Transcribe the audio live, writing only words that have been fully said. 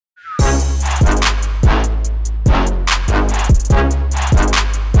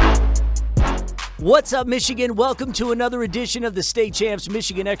What's up, Michigan? Welcome to another edition of the State Champs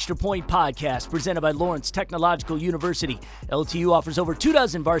Michigan Extra Point Podcast, presented by Lawrence Technological University. LTU offers over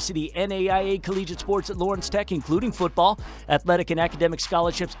 24 varsity NAIA collegiate sports at Lawrence Tech, including football, athletic and academic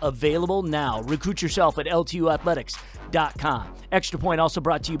scholarships available now. Recruit yourself at LTUathletics.com. Extra Point also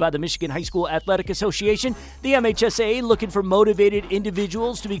brought to you by the Michigan High School Athletic Association, the MHSAA, looking for motivated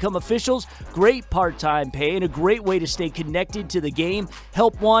individuals to become officials. Great part-time pay and a great way to stay connected to the game.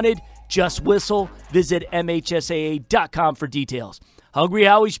 Help wanted. Just whistle. Visit MHSAA.com for details. Hungry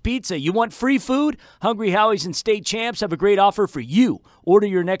Howie's Pizza. You want free food? Hungry Howie's and State Champs have a great offer for you. Order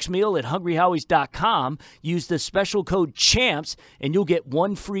your next meal at hungryhowies.com. Use the special code CHAMPS, and you'll get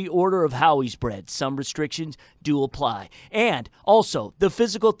one free order of Howie's bread. Some restrictions do apply. And also, the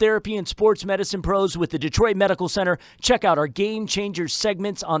physical therapy and sports medicine pros with the Detroit Medical Center. Check out our Game Changers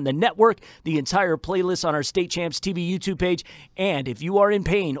segments on the network, the entire playlist on our State Champs TV YouTube page. And if you are in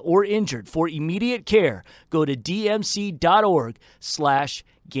pain or injured, for immediate care, go to dmc.org/Game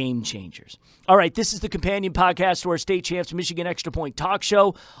Changers. All right, this is the companion podcast to our State Champs Michigan Extra Point talk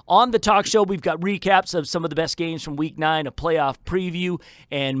show. On the talk show, we've got recaps of some of the best games from Week 9, a playoff preview,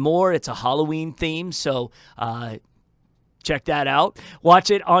 and more. It's a Halloween theme, so check that out. Watch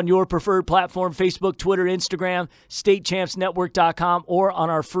it on your preferred platform, Facebook, Twitter, Instagram, statechampsnetwork.com, or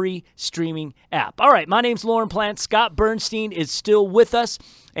on our free streaming app. All right, my name's Lauren Plant. Scott Bernstein is still with us.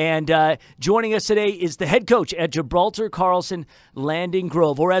 And joining us today is the head coach at Gibraltar Carlson, Landon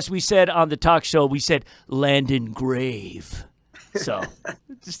Grove. Or as we said on the talk show, we said Landon Grave. So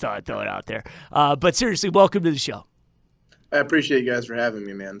just thought I'd throw it out there. But seriously, welcome to the show. I appreciate you guys for having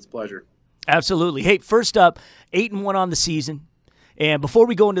me, man. It's a pleasure. Absolutely. Hey, first up, 8-1 on the season. And before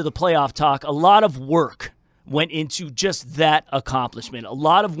we go into the playoff talk, a lot of work went into just that accomplishment. A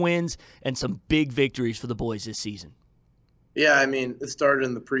lot of wins and some big victories for the boys this season. Yeah, I mean, it started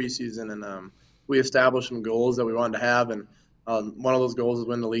in the preseason, and we established some goals that we wanted to have, and one of those goals is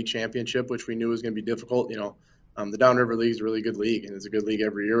win the league championship, which we knew was going to be difficult. You know, the Downriver League is a really good league, and it's a good league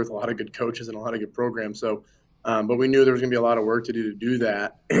every year with a lot of good coaches and a lot of good programs. So, but we knew there was going to be a lot of work to do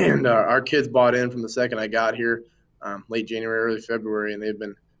that, and our kids bought in from the second I got here, late January, early February, and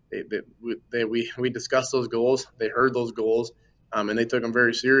we discussed those goals. They heard those goals, and they took them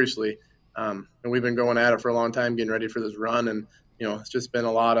very seriously. And we've been going at it for a long time, getting ready for this run. And, you know, it's just been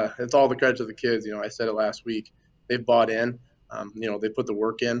it's all the credit to the kids. You know, I said it last week. They've bought in. You know, they put the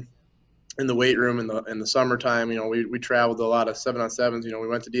work in the weight room in the summertime. You know, we traveled a lot of 7-on-7s. You know, we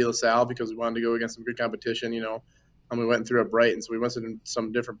went to De La Salle because we wanted to go against some good competition, you know. And we went through at Brighton. So we went to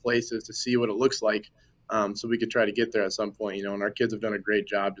some different places to see what it looks like, so we could try to get there at some point, you know. And our kids have done a great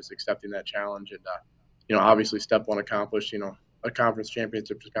job just accepting that challenge. And, you know, obviously step one accomplished, you know, a conference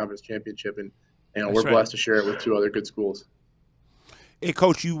championship to conference championship, and you know, we're blessed to share it with two other good schools. Hey,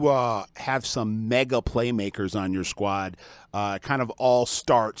 Coach, you have some mega playmakers on your squad. Kind of all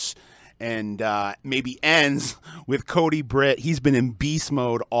starts and maybe ends with Cody Britt. He's been in beast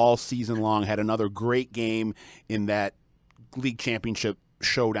mode all season long. Had another great game in that league championship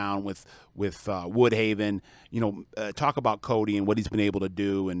showdown with Woodhaven. You know, talk about Cody and what he's been able to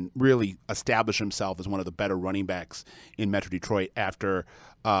do and really establish himself as one of the better running backs in Metro Detroit after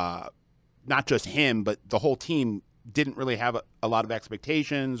not just him, but the whole team didn't really have a lot of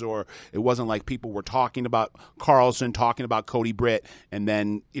expectations, or it wasn't like people were talking about Carlson, talking about Cody Britt, and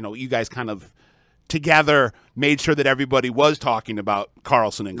then, you know, you guys kind of together made sure that everybody was talking about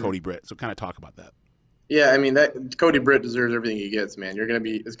Carlson and Cody Britt. So kind of talk about that. Yeah, I mean, that Cody Britt deserves everything he gets, man.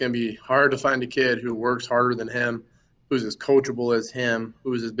 It's gonna be hard to find a kid who works harder than him, who's as coachable as him,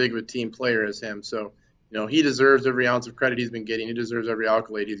 who's as big of a team player as him. So, you know, he deserves every ounce of credit he's been getting. He deserves every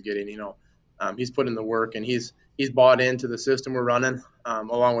accolade he's getting. You know, he's put in the work, and he's bought into the system we're running,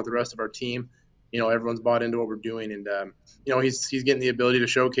 along with the rest of our team. You know, everyone's bought into what we're doing, and you know, he's getting the ability to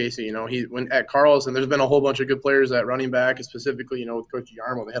showcase it. You know, when at Carlson, there's been a whole bunch of good players at running back, specifically, you know, with Coach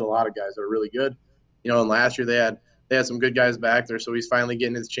Yarmo, they had a lot of guys that are really good. You know, and last year they had some good guys back there, so he's finally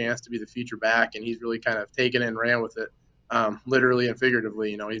getting his chance to be the feature back, and he's really kind of taken it and ran with it, literally and figuratively.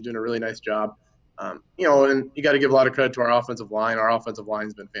 You know, he's doing a really nice job. You know, and you got to give a lot of credit to our offensive line. Our offensive line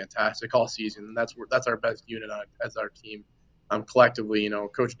has been fantastic all season, and that's our best unit as our team collectively. You know,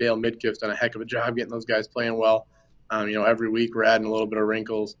 Coach Dale Midkiff's done a heck of a job getting those guys playing well. You know, every week we're adding a little bit of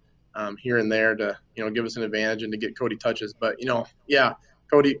wrinkles here and there to, you know, give us an advantage and to get Cody touches. But, you know, yeah,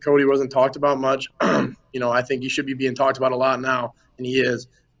 Cody wasn't talked about much. You know, I think he should be being talked about a lot now, and he is.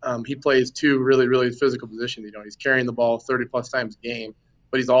 He plays two really, really physical positions. You know, he's carrying the ball 30-plus times a game,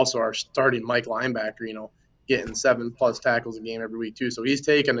 but he's also our starting Mike linebacker, you know, getting 7+ tackles a game every week too. So he's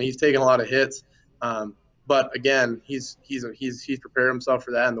taken a lot of hits. But again, he's prepared himself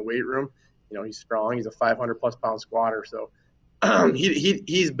for that in the weight room, He's strong. He's a 500-plus pound squatter. So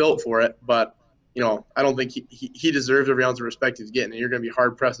he's built for it. But, I don't think he deserves every ounce of respect he's getting. And you're going to be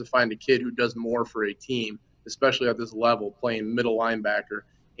hard-pressed to find a kid who does more for a team, especially at this level, playing middle linebacker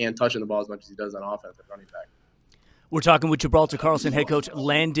and touching the ball as much as he does on offense at running back. We're talking with Gibraltar Carlson head coach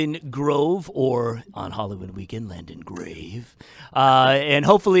Landon Grove, or on Hollywood Weekend, Landon Grave. And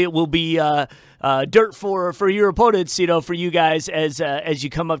hopefully it will be dirt for your opponents, for you guys as you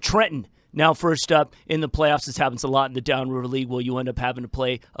come up. Trenton, now first up in the playoffs. This happens a lot in the Downriver League where you end up having to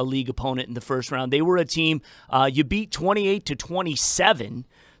play a league opponent in the first round. They were a team you beat 28-27.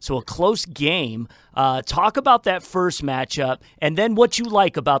 So a close game. Talk about that first matchup, and then what you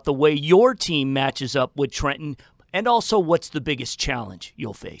like about the way your team matches up with Trenton, and also what's the biggest challenge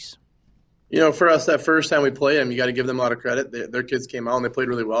you'll face. For us, that first time we played them, you got to give them a lot of credit. Their kids came out and they played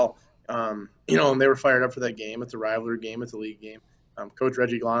really well. And they were fired up for that game. It's a rivalry game. It's a league game. Coach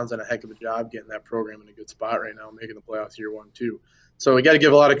Reggie Glon's done a heck of a job getting that program in a good spot right now, making the playoffs year 1, 2. So we got to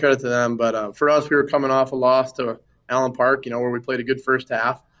give a lot of credit to them. But for us, we were coming off a loss to Allen Park, where we played a good first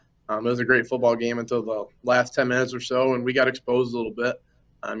half. It was a great football game until the last 10 minutes or so, and we got exposed a little bit.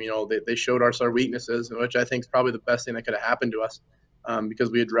 They showed us our weaknesses, which I think is probably the best thing that could have happened to us because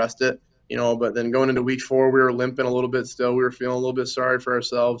we addressed it. But then going into week 4, we were limping a little bit still. We were feeling a little bit sorry for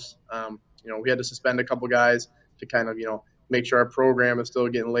ourselves. We had to suspend a couple guys to kind of, make sure our program is still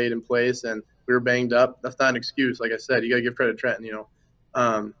getting laid in place, and we were banged up. That's not an excuse. Like I said, you got to give credit to Trenton,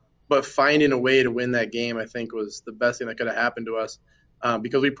 But finding a way to win that game, I think, was the best thing that could have happened to us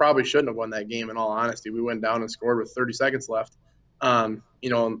because we probably shouldn't have won that game, in all honesty. We went down and scored with 30 seconds left.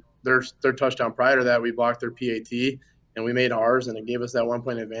 Their touchdown prior to that, we blocked their PAT and we made ours, and it gave us that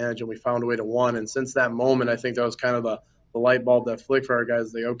 1-point advantage, and we found a way to win. And since that moment, I think that was kind of the light bulb that flicked for our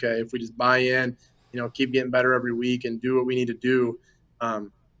guys. Like, okay, if we just buy in, keep getting better every week and do what we need to do,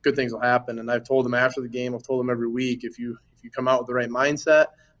 good things will happen. And I've told them after the game, I've told them every week, if you come out with the right mindset,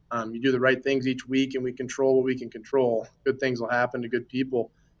 you do the right things each week, and we control what we can control, good things will happen to good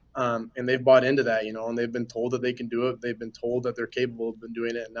people. And they've bought into that, and they've been told that they can do it. They've been told that they're capable of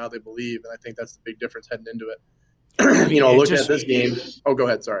doing it, and now they believe. And I think that's the big difference heading into it. Looking at this game. Oh, go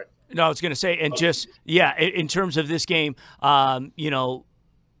ahead. Sorry. No, I was going to say, and just, in terms of this game,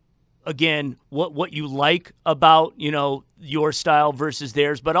 again, what you like about, your style versus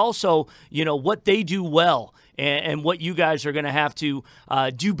theirs, but also, what they do well and what you guys are going to have to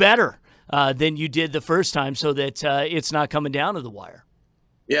do better than you did the first time so that it's not coming down to the wire.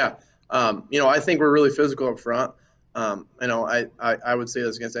 Yeah. I think we're really physical up front. I would say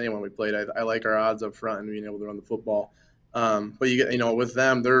this against anyone we played. I like our odds up front and being able to run the football. But with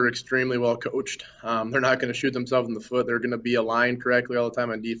them, they're extremely well coached. They're not going to shoot themselves in the foot. They're going to be aligned correctly all the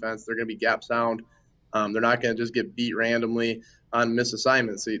time on defense. They're going to be gap sound. They're not going to just get beat randomly on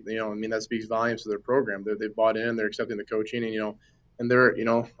misassignments. That speaks volumes to their program. They've bought in. They're accepting the coaching, and they're,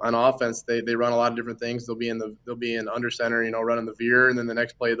 on offense, they run a lot of different things. They'll be in under center, running the veer, and then the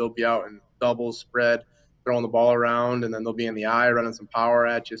next play they'll be out in doubles, spread, throwing the ball around, and then they'll be in the eye, running some power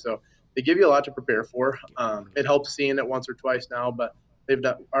at you. So they give you a lot to prepare for. It helps seeing it once or twice now, but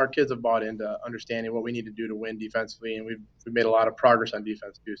our kids have bought into understanding what we need to do to win defensively, and we've made a lot of progress on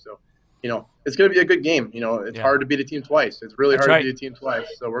defense too. So, it's going to be a good game. It's hard to beat a team twice. It's really hard to beat a team twice.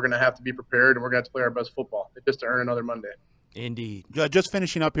 So we're going to have to be prepared, and we're going to have to play our best football just to earn another Monday. Indeed. Just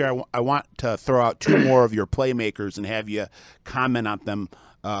finishing up here, I want to throw out 2 more of your playmakers and have you comment on them.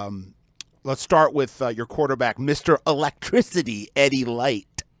 Let's start with your quarterback, Mr. Electricity, Eddie Light.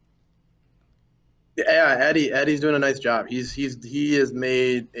 Yeah, Eddie's doing a nice job. He has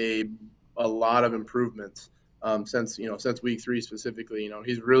made a lot of improvements since week 3 specifically.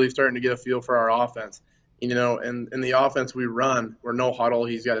 He's really starting to get a feel for our offense. And in the offense we run, we're no huddle.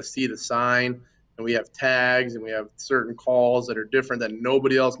 He's got to see the sign. And we have tags and we have certain calls that are different that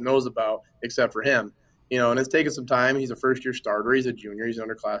nobody else knows about except for him. And it's taken some time. He's a first-year starter. He's a junior. He's an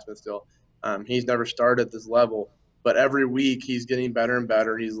underclassman still. He's never started at this level. But every week he's getting better and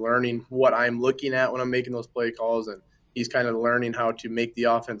better. He's learning what I'm looking at when I'm making those play calls, and he's kind of learning how to make the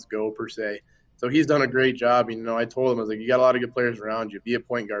offense go, per se. So he's done a great job. I told him, I was like, you got a lot of good players around you. Be a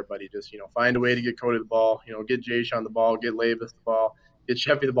point guard, buddy. Just, find a way to get Cody the ball. Get Jayshawn the ball. Get Lavis the ball. Get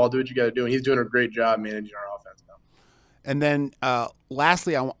Sheffy the ball, do what you got to do. And he's doing a great job managing our offense now. And then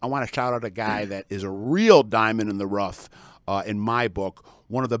lastly, I want to shout out a guy that is a real diamond in the rough in my book,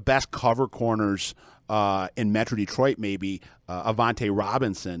 one of the best cover corners in Metro Detroit maybe, Avante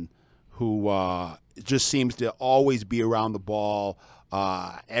Robinson, who just seems to always be around the ball.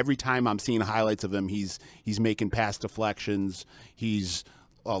 Every time I'm seeing highlights of him, he's making pass deflections. He's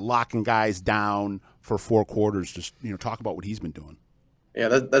locking guys down for 4 quarters. Just talk about what he's been doing. Yeah,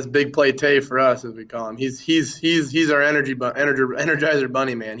 that's big play Tay for us, as we call him. He's our energizer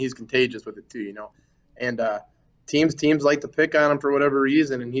bunny, man. He's contagious with it too, And teams like to pick on him for whatever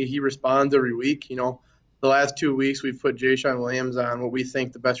reason, and he responds every week. The last 2 weeks we've put Jay-Sean Williams on what we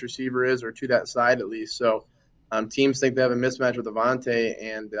think the best receiver is, or to that side at least. So teams think they have a mismatch with Avonte,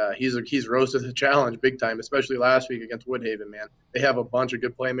 and he's rose to the challenge big time, especially last week against Woodhaven. Man, they have a bunch of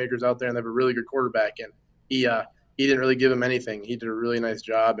good playmakers out there, and they have a really good quarterback, and he didn't really give him anything. He did a really nice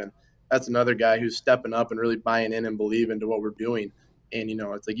job, and that's another guy who's stepping up and really buying in and believing into what we're doing. And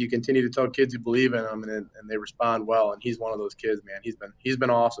it's like you continue to tell kids you believe in them, and they respond well. And he's one of those kids, man. He's been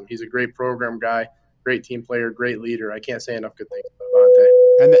awesome. He's a great program guy, great team player, great leader. I can't say enough good things about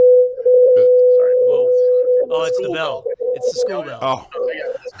Avonte. And sorry. Whoa. Oh, it's the bell. It's the school bell. Oh, yeah,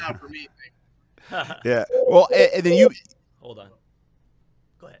 it's not for me. yeah. Well, and then Hold on.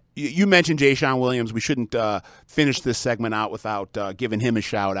 Go ahead. You mentioned Jay-Sean Williams. We shouldn't finish this segment out without giving him a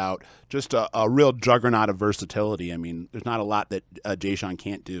shout out. Just a real juggernaut of versatility. I mean, there's not a lot that Jay-Sean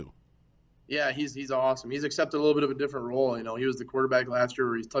can't do. Yeah, he's awesome. He's accepted a little bit of a different role. He was the quarterback last year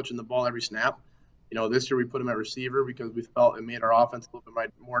where he's touching the ball every snap. This year we put him at receiver because we felt it made our offense a little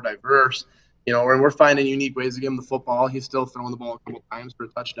bit more diverse. And we're finding unique ways to give him the football. He's still throwing the ball a couple times for a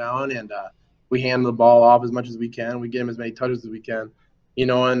touchdown, and we hand the ball off as much as we can. We get him as many touches as we can.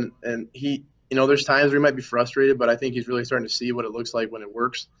 And he, there's times where he might be frustrated, but I think he's really starting to see what it looks like when it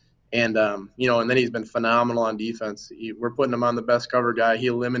works. And, and then he's been phenomenal on defense. We're putting him on the best cover guy. He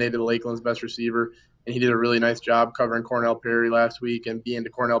eliminated Lakeland's best receiver, and he did a really nice job covering Cornell Perry last week and being to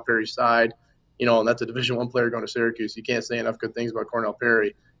Cornell Perry's side. And that's a Division I player going to Syracuse. You can't say enough good things about Cornell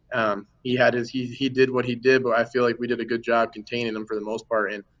Perry. He did what he did, but I feel like we did a good job containing him for the most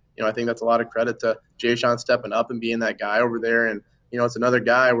part. And, I think that's a lot of credit to Jay-Sean stepping up and being that guy over there. And, it's another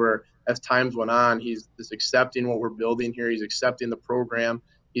guy where as times went on, he's just accepting what we're building here. He's accepting the program.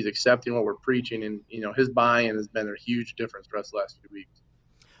 He's accepting what we're preaching. And, his buy-in has been a huge difference for us the last few weeks.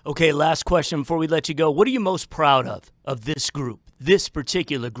 Okay, last question before we let you go. What are you most proud of this group, this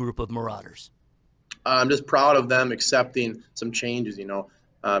particular group of Marauders? I'm just proud of them accepting some changes.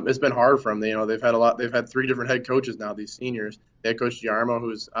 It's been hard for them. They've had 3 different head coaches now, these seniors. Head coach Giarmo,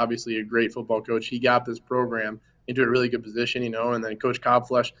 who's obviously a great football coach. He got this program into a really good position, and then Coach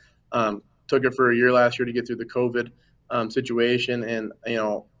Cobflesh took it for a year last year to get through the COVID situation. And,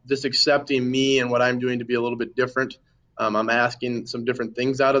 just accepting me and what I'm doing to be a little bit different. I'm asking some different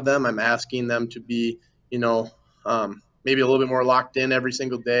things out of them. I'm asking them to be, maybe a little bit more locked in every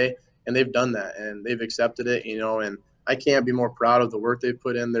single day. And they've done that, and they've accepted it, and I can't be more proud of the work they've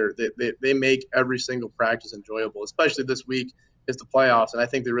put in there. They make every single practice enjoyable, especially this week. It's the playoffs, and I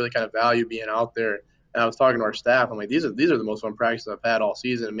think they really kind of value being out there. And I was talking to our staff. I'm like, these are the most fun practices I've had all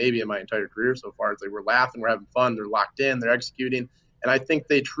season, and maybe in my entire career so far. It's like we're laughing, we're having fun, they're locked in, they're executing, and I think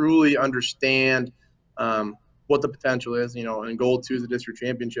they truly understand what the potential is. And goal 2 is the district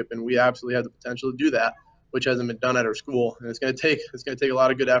championship, and we absolutely have the potential to do that, which hasn't been done at our school, and it's going to take a lot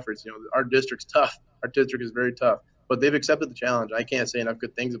of good efforts. Our district's tough. Our district is very tough, but they've accepted the challenge. I can't say enough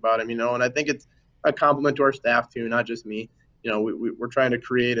good things about them. And I think it's a compliment to our staff too, not just me. We're trying to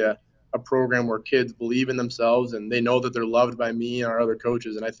create a program where kids believe in themselves and they know that they're loved by me and our other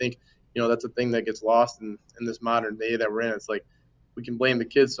coaches. And I think, that's a thing that gets lost in this modern day that we're in. It's like we can blame the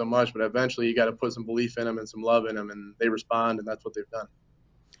kids so much, but eventually you got to put some belief in them and some love in them, and they respond, and that's what they've done.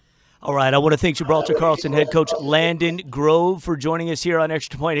 All right, I want to thank Gibraltar Carlson head coach Landon Grove for joining us here on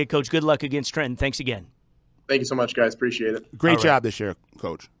Extra Point. Head coach, good luck against Trenton. Thanks again. Thank you so much, guys. Appreciate it. Great job this year,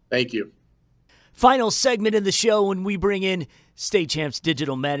 Coach. Thank you. Final segment in the show when we bring in State Champs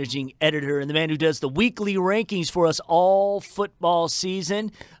digital managing editor and the man who does the weekly rankings for us all football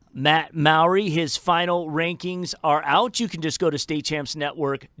season, Matt Mowry. His final rankings are out. You can just go to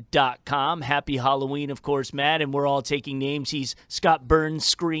statechampsnetwork.com. Happy Halloween, of course, Matt, and we're all taking names. He's Scott Burns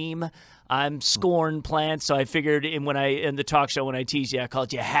Scream. I'm Scorn Plant, so I figured in the talk show when I teased you, I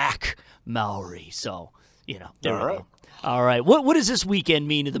called you Hack Mowry. So, there we go. All right. What does this weekend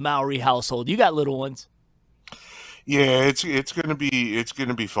mean to the Mowry household? You got little ones. Yeah, it's gonna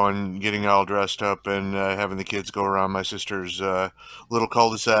be fun getting all dressed up and having the kids go around my sister's little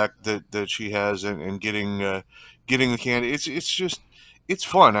cul-de-sac that she has and getting the candy. It's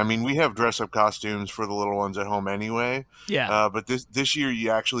fun. I mean, we have dress-up costumes for the little ones at home anyway. Yeah. But this year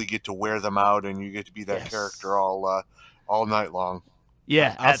you actually get to wear them out and you get to be that character all night long.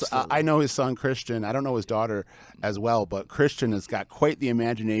 Yeah, I know his son Christian. I don't know his daughter as well, but Christian has got quite the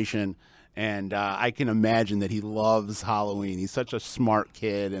imagination, and I can imagine that he loves Halloween. He's such a smart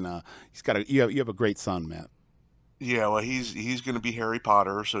kid, and you have a great son, Matt. Yeah, well, he's going to be Harry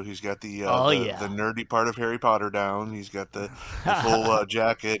Potter, so he's got the the Yeah. nerdy part of Harry Potter down. He's got the full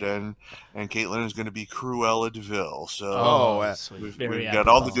jacket, and Caitlin is going to be Cruella de Vil. So Oh, sweet. Very we've got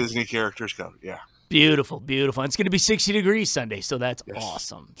all the apropos. Disney characters covered. Yeah. Beautiful, beautiful. It's going to be 60 degrees Sunday, so that's Yes.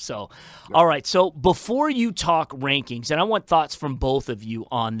 awesome. So, all right. So before you talk rankings, and I want thoughts from both of you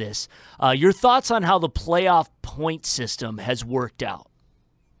on this, your thoughts on how the playoff point system has worked out.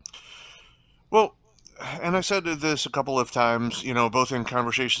 Well, and I said this a couple of times, both in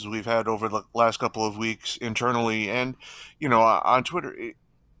conversations we've had over the last couple of weeks internally and, on Twitter.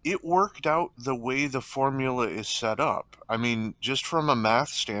 It worked out the way the formula is set up. I mean, just from a math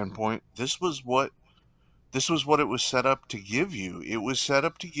standpoint, this was what it was set up to give you. It was set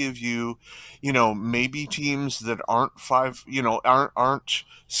up to give you, maybe teams that aren't aren't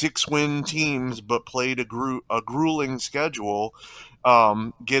 6-win teams, but played a grueling schedule,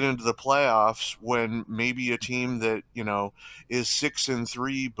 get into the playoffs when maybe a team that, is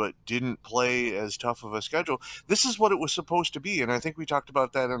 6-3, but didn't play as tough of a schedule. This is what it was supposed to be. And I think we talked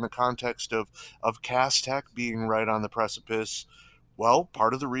about that in the context of Cass Tech being right on the precipice. Well,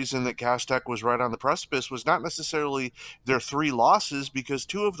 part of the reason that Cass Tech was right on the precipice was not necessarily their 3 losses, because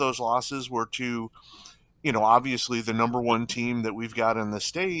 2 of those losses were to, obviously the number 1 team that we've got in the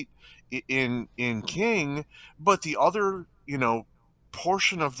state in King, but the other,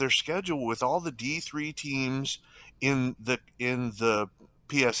 portion of their schedule with all the D3 teams in the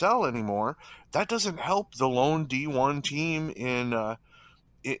PSL anymore, that doesn't help the lone D1 team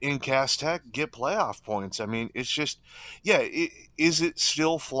in Cass Tech get playoff points. I mean, it's just, is it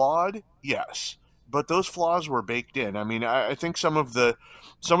still flawed? Yes, but those flaws were baked in. I mean, I think some of the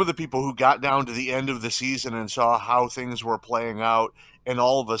people who got down to the end of the season and saw how things were playing out and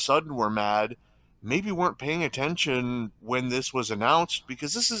all of a sudden were mad, maybe weren't paying attention when this was announced,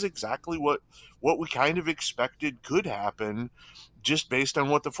 because this is exactly what we kind of expected could happen, just based on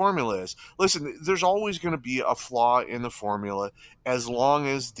what the formula is. Listen, there's always going to be a flaw in the formula as long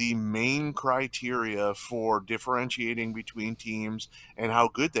as the main criteria for differentiating between teams and how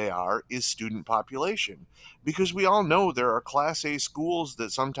good they are is student population. Because we all know there are Class A schools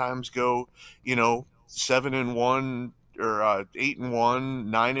that sometimes go, 7-1 or 8-1,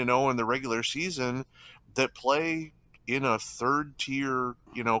 9-0 in the regular season, that play in a third tier,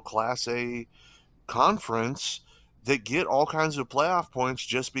 Class A conference, that get all kinds of playoff points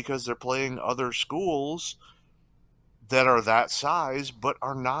just because they're playing other schools that are that size but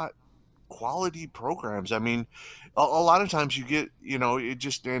are not quality programs. I mean, a lot of times you get, it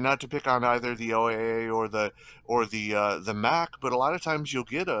just, and not to pick on either the OAA or the MAC, but a lot of times you'll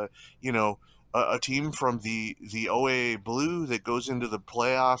get a team from the OAA Blue that goes into the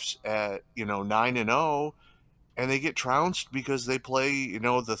playoffs at 9-0, and they get trounced because they play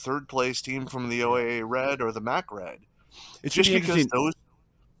the third place team from the OAA Red or the MAC Red. It's just because those.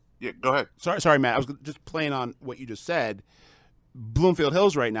 Yeah, go ahead. Sorry, Matt. I was just playing on what you just said. Bloomfield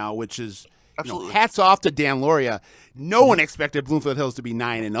Hills right now, which is hats off to Dan Loria. No one expected Bloomfield Hills to be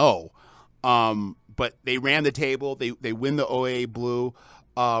 9-0, but they ran the table. They win the OAA Blue,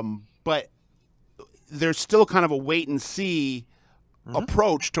 but there's still kind of a wait and see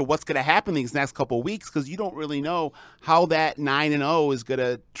approach to what's going to happen these next couple of weeks, because you don't really know how that 9-0 is going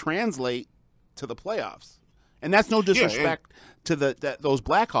to translate to the playoffs. And that's no disrespect to those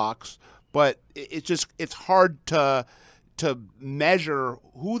Blackhawks, but it's hard to measure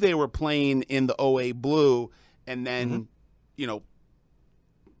who they were playing in the OA Blue and then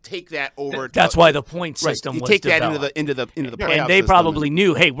take that over. That's why the point system was take developed. that into the playoffs. And they probably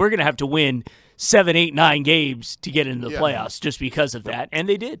knew, hey, we're going to have to win 7, 8, 9 games to get into the playoffs just because of that, and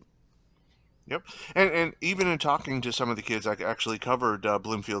they did. Yep, and even in talking to some of the kids, I actually covered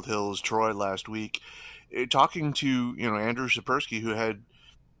Bloomfield Hills Troy last week. Talking to Andrew Sapersky, who had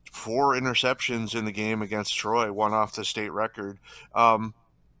 4 interceptions in the game against Troy, one off the state record.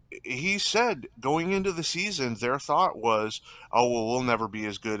 He said going into the season, their thought was, oh, well, we'll never be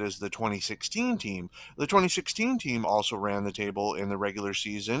as good as the 2016 team. The 2016 team also ran the table in the regular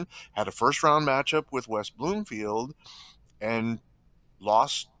season, had a first-round matchup with West Bloomfield, and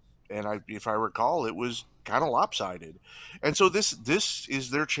lost. And if I recall, it was kind of lopsided. And so this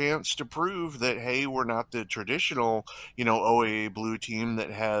is their chance to prove that, hey, we're not the traditional, OAA Blue team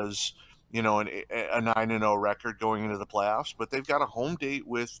that has a 9-0 record going into the playoffs, but they've got a home date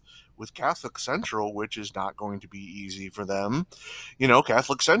with Catholic Central, which is not going to be easy for them.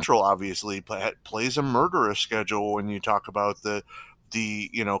 Catholic Central obviously plays a murderous schedule when you talk about the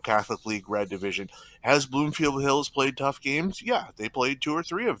Catholic League Red Division. Has Bloomfield Hills played tough games? Yeah, they played 2 or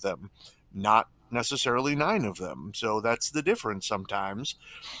 3 of them. Not necessarily 9 of them. So that's the difference sometimes.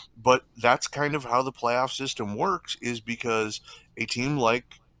 But that's kind of how the playoff system works, is because a team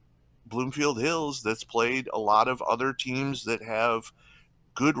like Bloomfield Hills that's played a lot of other teams that have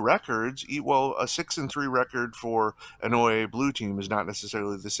good records. Well, a 6-3 record for an OA blue team is not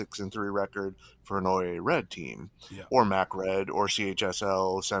necessarily the 6-3 record for an OA red team, or MAC Red, or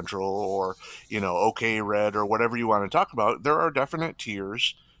CHSL Central, or OK Red, or whatever you want to talk about. There are definite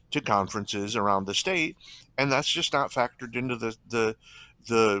tiers to conferences around the state, and that's just not factored into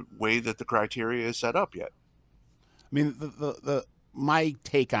the way that the criteria is set up yet. I mean, my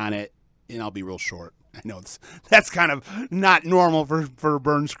take on it, and I'll be real short. I know that's kind of not normal for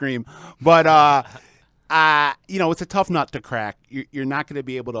Burn Scream, but it's a tough nut to crack. You're not going to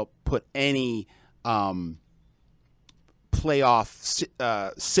be able to put any playoff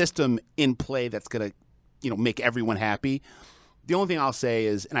system in play that's going to make everyone happy. The only thing I'll say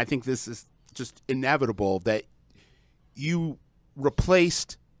is, and I think this is just inevitable, that you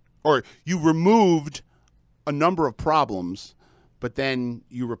replaced or you removed a number of problems, but then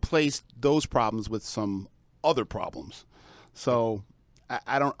you replaced those problems with some other problems. So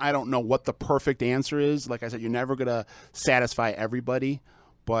I don't know what the perfect answer is. Like I said, you're never going to satisfy everybody,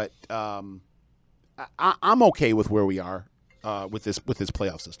 but I'm okay with where we are with this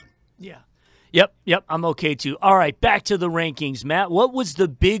playoff system. Yeah. Yep. I'm okay too. All right, back to the rankings, Matt. What was the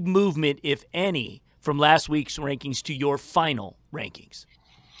big movement, if any, from last week's rankings to your final rankings?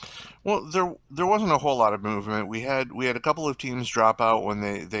 Well, there wasn't a whole lot of movement. We had a couple of teams drop out when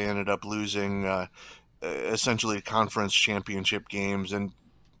they ended up losing essentially conference championship games, and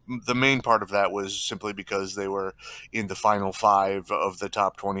the main part of that was simply because they were in the final 5 of the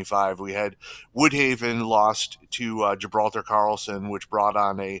top 25. We had Woodhaven lost to Gibraltar Carlson, which brought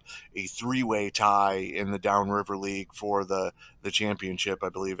on a 3-way tie in the Downriver League for the championship. I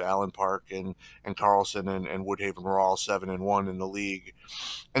believe Allen Park and Carlson and Woodhaven were all 7-1 in the league.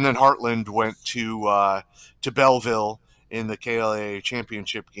 And then Heartland went to Belleville in the KLA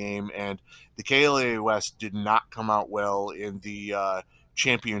championship game, and the KLA West did not come out well in the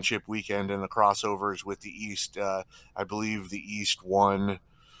championship weekend and the crossovers with the East. I believe the East won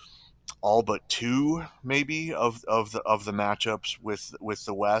all but 2 maybe of the matchups with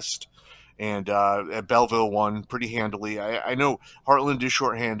the West, and Belleville won pretty handily. I know Heartland is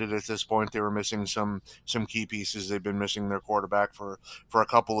shorthanded at this point. They were missing some key pieces. They've been missing their quarterback for a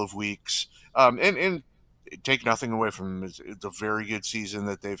couple of weeks, and take nothing away from them. It's a very good season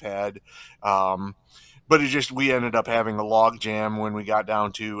that they've had. But we ended up having a log jam when we got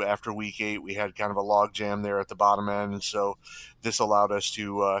down to after week 8. We had kind of a log jam there at the bottom end, so this allowed us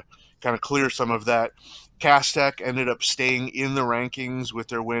to kind of clear some of that. Castech ended up staying in the rankings with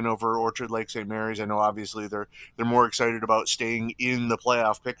their win over Orchard Lake St. Mary's. I know obviously they're more excited about staying in the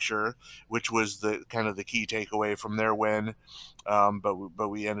playoff picture, which was the kind of the key takeaway from their win. But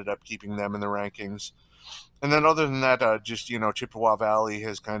we ended up keeping them in the rankings. And then other than that, Chippewa Valley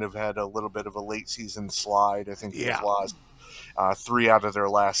has kind of had a little bit of a late season slide. I think they've lost 3 out of their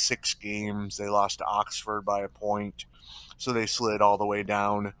last 6 games. They lost to Oxford by a point, so they slid all the way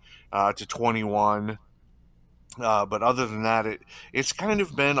down to 21. But other than that, it's kind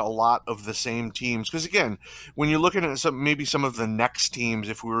of been a lot of the same teams. Because again, when you're looking at some of the next teams,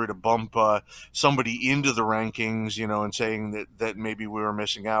 if we were to bump somebody into the rankings, and saying that maybe we were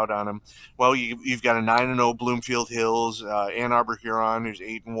missing out on them, well, you've got a 9-0 Bloomfield Hills, Ann Arbor Huron, who's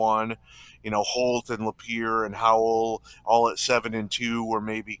 8-1. Holt and Lapeer and Howell all at 7-2 were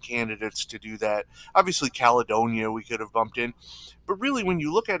maybe candidates to do that. Obviously, Caledonia we could have bumped in. But really, when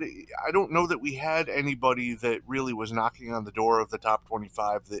you look at it, I don't know that we had anybody that really was knocking on the door of the top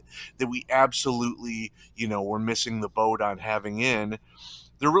 25 that we absolutely, were missing the boat on having in.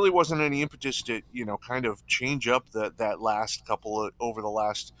 There really wasn't any impetus to, kind of change up that last couple over the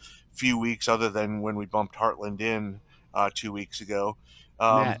last few weeks, other than when we bumped Heartland in 2 weeks ago.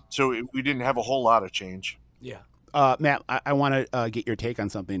 So we didn't have a whole lot of change. Yeah. Matt, I want to get your take on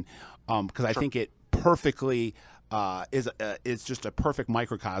something because I think it perfectly is just a perfect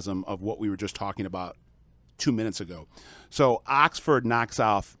microcosm of what we were just talking about 2 minutes ago. So Oxford knocks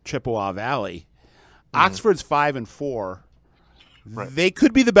off Chippewa Valley. Mm-hmm. Oxford's 5-4. Right. They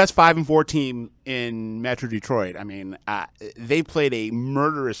could be the best 5-4 team in Metro Detroit. I mean, they played a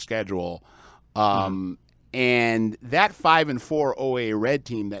murderous schedule. And that 5-4 OA Red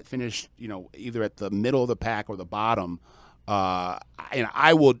team that finished, either at the middle of the pack or the bottom,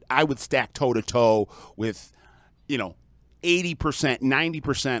 I would stack toe to toe with, 80%,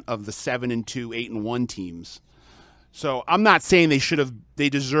 90% of the 7-2, 8-1 teams. So I'm not saying they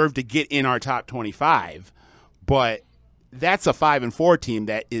deserve to get in our top 25, but that's a 5-4 team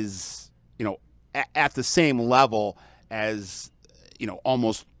that is, at the same level as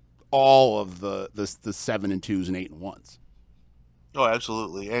almost all of the 7-2s and 8-1s. Oh,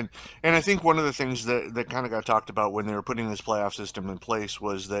 absolutely. And I think one of the things that kind of got talked about when they were putting this playoff system in place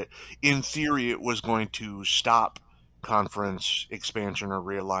was that in theory it was going to stop conference expansion or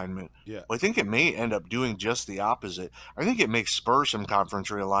realignment. Yeah. Well, I think it may end up doing just the opposite. I think it may spur some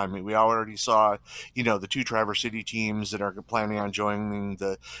conference realignment. We already saw, the 2 Traverse City teams that are planning on joining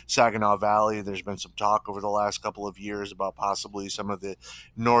the Saginaw Valley. There's been some talk over the last couple of years about possibly some of the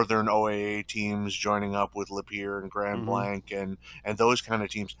northern OAA teams joining up with Lapeer and Grand Blanc and those kind of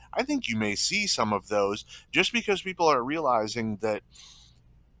teams. I think you may see some of those just because people are realizing that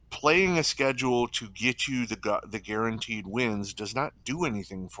playing a schedule to get you the guaranteed wins does not do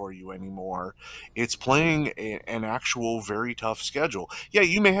anything for you anymore. It's playing an actual very tough schedule. Yeah,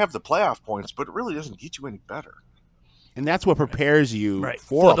 you may have the playoff points, but it really doesn't get you any better. And that's what prepares you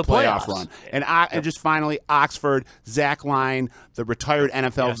for the playoff run. And just finally, Oxford, Zach Line, the retired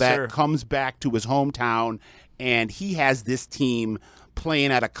NFL vet, comes back to his hometown, and he has this team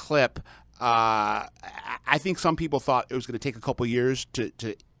playing at a clip. I think some people thought it was going to take a couple years to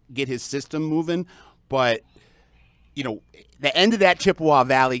get his system moving, but the end of that Chippewa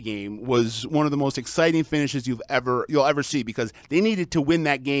Valley game was one of the most exciting finishes you'll ever see, because they needed to win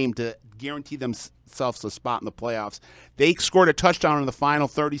that game to guarantee themselves a spot in the playoffs. They scored a touchdown in the final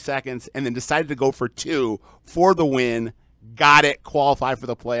 30 seconds and then decided to go for 2 for the win, got it, qualified for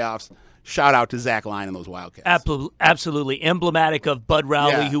the playoffs. Shout out to Zach Line and those Wildcats. Absolutely emblematic of Bud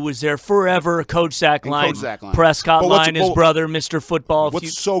Rowley, who was there forever. Coach Zach Line, Prescott Line, his brother, Mr. Football.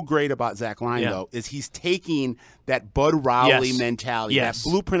 What's so great about Zach Line, though, is he's taking that Bud Rowley mentality, that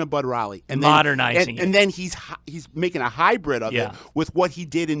blueprint of Bud Rowley, and modernizing it. And then he's making a hybrid of it with what he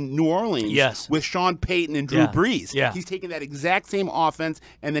did in New Orleans with Sean Payton and Drew Brees. Yeah. He's taking that exact same offense,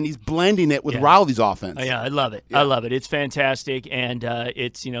 and then he's blending it with Rowley's offense. Oh, yeah, I love it. I love it. It's fantastic, and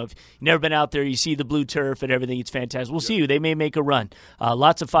it's, if you've never been out there, you see the blue turf and everything. It's fantastic. We'll see you. They may make a run.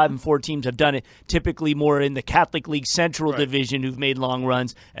 Lots of 5 and 4 teams have done it, typically more in the Catholic League Central Division, who've made long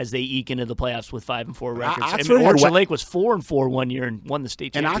runs as they eke into the playoffs with 5 and 4 records. Orchard Lake was 4 and 4 one year and won the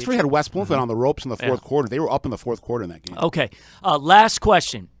state championship. And Oxford had West Bloomfield on the ropes in the fourth quarter. They were up in the fourth quarter in that game. Okay. Last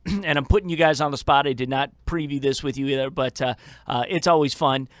question, and I'm putting you guys on the spot. I did not preview this with you either, but it's always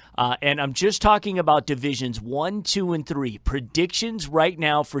fun. And I'm just talking about Divisions 1, 2, and 3. Predictions right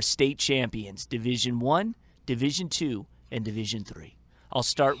now for state champions. Division 1, Division 2, and Division 3. I'll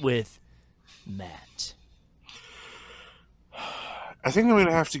start with Matt. I think I'm going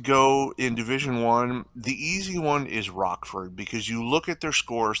to have to go in Division 1. The easy one is Rockford, because you look at their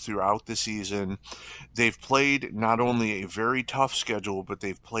scores throughout the season. They've played not only a very tough schedule, but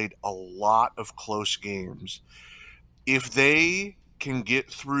they've played a lot of close games. If they can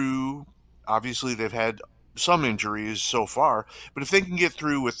get through, obviously they've had some injuries so far, but if they can get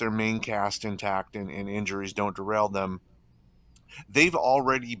through with their main cast intact and injuries don't derail them, they've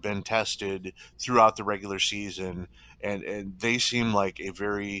already been tested throughout the regular season, and they seem like a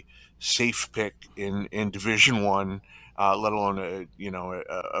very safe pick in Division 1, let alone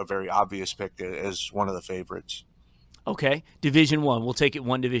a very obvious pick as one of the favorites. Okay, Division 1. We'll take it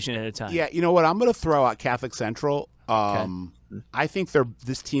one division at a time. Yeah, you know what? I'm going to throw out Catholic Central. I think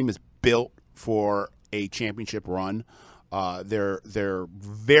this team is built for a championship run. They're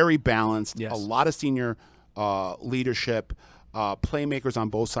very balanced. Yes. A lot of senior leadership, playmakers on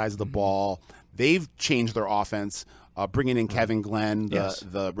both sides of the ball. They've changed their offense, bringing in Kevin Glenn,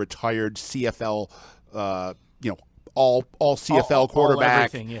 the retired CFL, all CFL quarterback.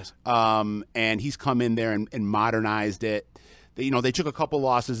 Everything, yes. And he's come in there and modernized it. They took a couple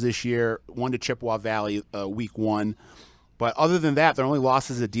losses this year, one to Chippewa Valley week 1. But other than that, their only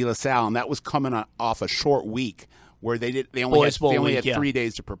losses at De La Salle, and that was coming off a short week where they only had 3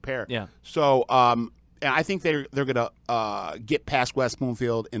 days to prepare. Yeah. So and I think they're going to get past West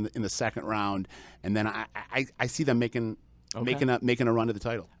Bloomfield in the second round, and then I see them making a run to the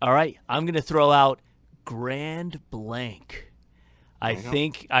title. All right, I'm going to throw out Grand Blanc. I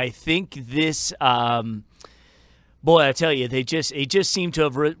think this. Boy, I tell you, they just seem to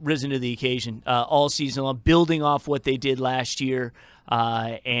have risen to the occasion all season long, building off what they did last year,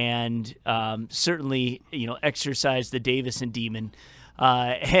 and certainly exercise the Davison demon.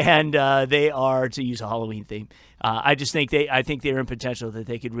 And they are, to use a Halloween theme. I think they're in potential that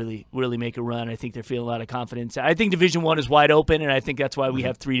they could really, really make a run. I think they're feeling a lot of confidence. I think Division 1 is wide open, and I think that's why we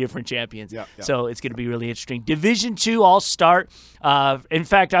have 3 different champions. Yeah. So it's going to be really interesting. Division 2, I'll start. In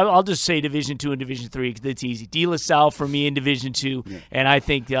fact, I'll just say Division 2 and Division 3 because it's easy. De La Salle for me in Division 2, and I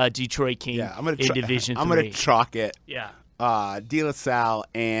think Detroit King in Division 3. I'm going to chalk it. Yeah. De La Salle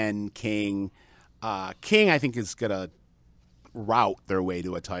and King. King, I think, is going to route their way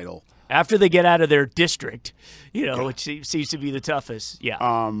to a title. After they get out of their district, which seems to be the toughest.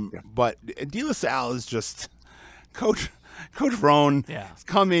 Yeah. But De La Salle is just Coach Roan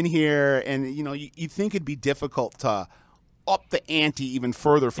come in here, and you think it'd be difficult to up the ante even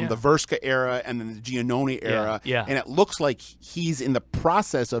further from the Verska era and then the Giannone era. Yeah. And it looks like he's in the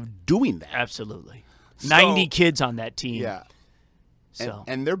process of doing that. Absolutely. 90 kids on that team. Yeah. So.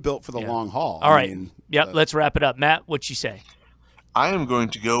 And they're built for the long haul. All right. Let's wrap it up. Matt, what you say? I am going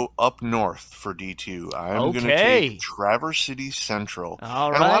to go up north for D2. I am going to take Traverse City Central.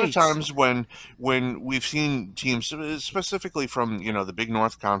 All right. And a lot of times when we've seen teams, specifically from the Big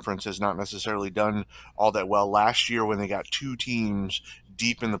North Conference, has not necessarily done all that well. Last year when they got 2 teams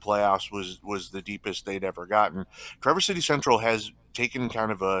deep in the playoffs was the deepest they'd ever gotten. Traverse City Central has taken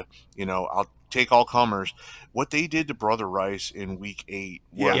kind of a, I'll take all comers. What they did to Brother Rice in week 8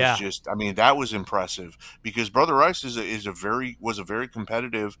 was just, that was impressive, because Brother Rice was a very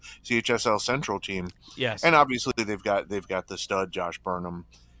competitive CHSL Central team. Yes. And obviously they've got the stud Josh Burnham.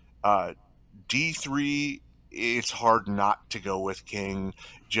 D3, it's hard not to go with King,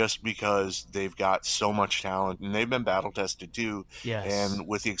 just because they've got so much talent and they've been battle tested too. Yes. And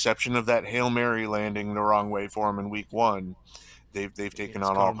with the exception of that Hail Mary landing the wrong way for them in week 1, they've taken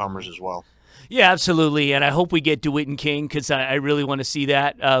on all comers as well. Yeah, absolutely, and I hope we get DeWitt and King, because I really want to see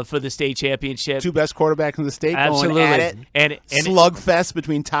that for the state championship. 2 best quarterbacks in the state absolutely. Going at it. And slugfest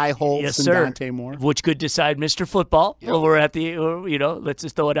between Ty Holtz and Dante Moore. Which could decide Mr. Football. Yep. We're at the, let's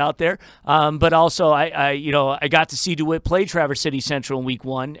just throw it out there. But also, I got to see DeWitt play Traverse City Central in week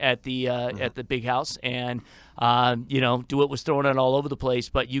 1 at the Big House, and DeWitt was throwing it all over the place,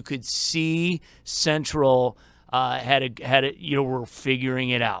 but you could see Central were figuring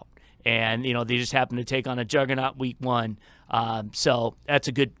it out. And, they just happened to take on a juggernaut week 1. So that's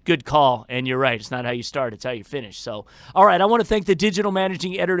a good call. And you're right. It's not how you start. It's how you finish. So, all right. I want to thank the digital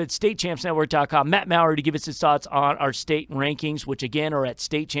managing editor at StateChampsNetwork.com, Matt Maurer, to give us his thoughts on our state rankings, which, again, are at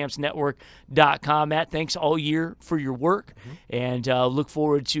StateChampsNetwork.com. Matt, thanks all year for your work. And look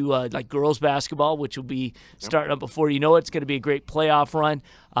forward to, girls basketball, which will be starting up before you know it. It's going to be a great playoff run.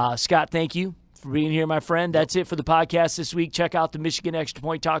 Scott, thank you for being here, my friend. That's it for the podcast this week. Check out the Michigan Extra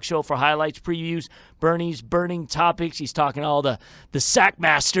Point Talk Show for highlights, previews, Bernie's burning topics. He's talking all the sack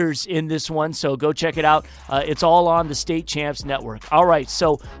masters in this one, so go check it out. It's all on the State Champs Network. All right,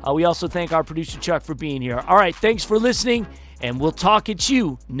 so we also thank our producer Chuck for being here. All right, thanks for listening, and we'll talk at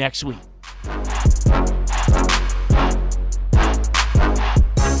you next week.